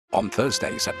On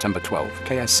Thursday, September 12,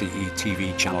 KSCE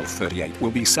TV Channel 38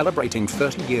 will be celebrating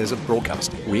 30 years of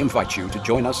broadcasting. We invite you to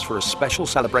join us for a special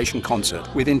celebration concert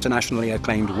with internationally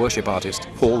acclaimed worship artist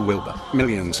Paul Wilbur.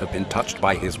 Millions have been touched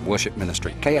by his worship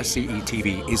ministry. KSCE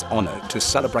TV is honored to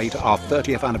celebrate our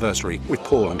 30th anniversary with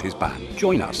Paul and his band.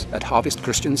 Join us at Harvest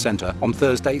Christian Center on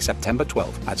Thursday, September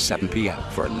 12 at 7 p.m.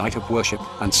 for a night of worship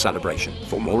and celebration.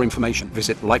 For more information,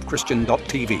 visit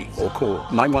lifechristian.tv or call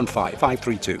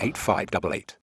 915-532-8588.